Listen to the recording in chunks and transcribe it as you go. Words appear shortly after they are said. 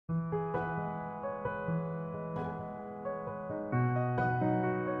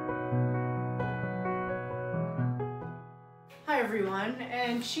everyone,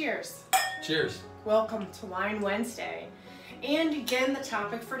 and cheers. Cheers. Welcome to Wine Wednesday. And again, the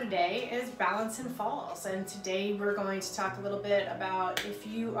topic for today is balance and falls. And today we're going to talk a little bit about if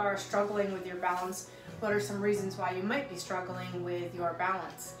you are struggling with your balance, what are some reasons why you might be struggling with your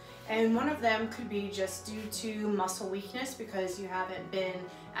balance. And one of them could be just due to muscle weakness because you haven't been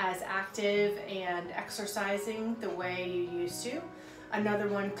as active and exercising the way you used to. Another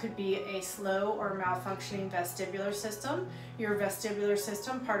one could be a slow or malfunctioning vestibular system. Your vestibular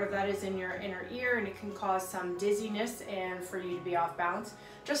system, part of that is in your inner ear, and it can cause some dizziness and for you to be off balance.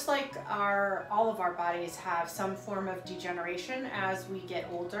 Just like all of our bodies have some form of degeneration as we get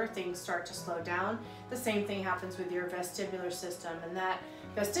older, things start to slow down. The same thing happens with your vestibular system, and that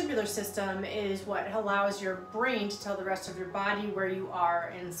vestibular system is what allows your brain to tell the rest of your body where you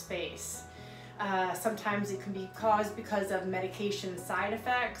are in space. Sometimes it can be caused because of medication side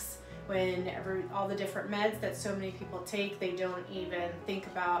effects. All the different meds that so many people take, they don't even think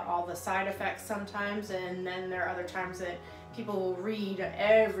about all the side effects sometimes, and then there are other times that people will read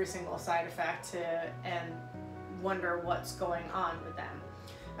every single side effect and wonder what's going on with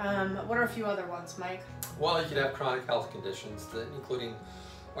them. What are a few other ones, Mike? Well, you could have chronic health conditions, including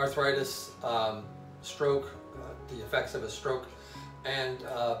arthritis, stroke, the effects of a stroke, and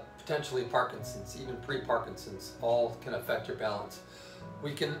potentially Parkinson's, even pre-Parkinson's, all can affect your balance.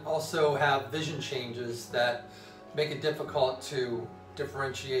 We can also have vision changes that make it difficult to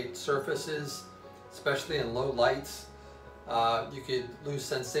differentiate surfaces, especially in low lights. You could lose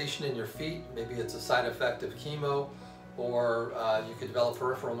sensation in your feet. Maybe it's a side effect of chemo, or you could develop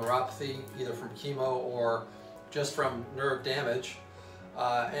peripheral neuropathy either from chemo or just from nerve damage,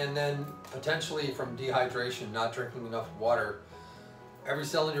 and then potentially from dehydration, not drinking enough water. Every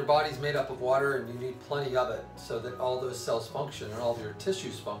cell in your body is made up of water, and you need plenty of it so that all those cells function and all of your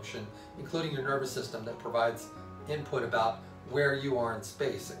tissues function, including your nervous system that provides input about where you are in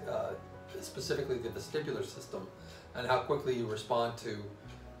space, specifically the vestibular system, and how quickly you respond to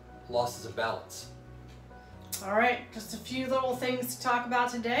losses of balance. All right, just a few little things to talk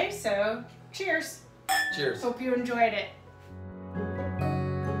about today, so cheers. Cheers. Hope you enjoyed it.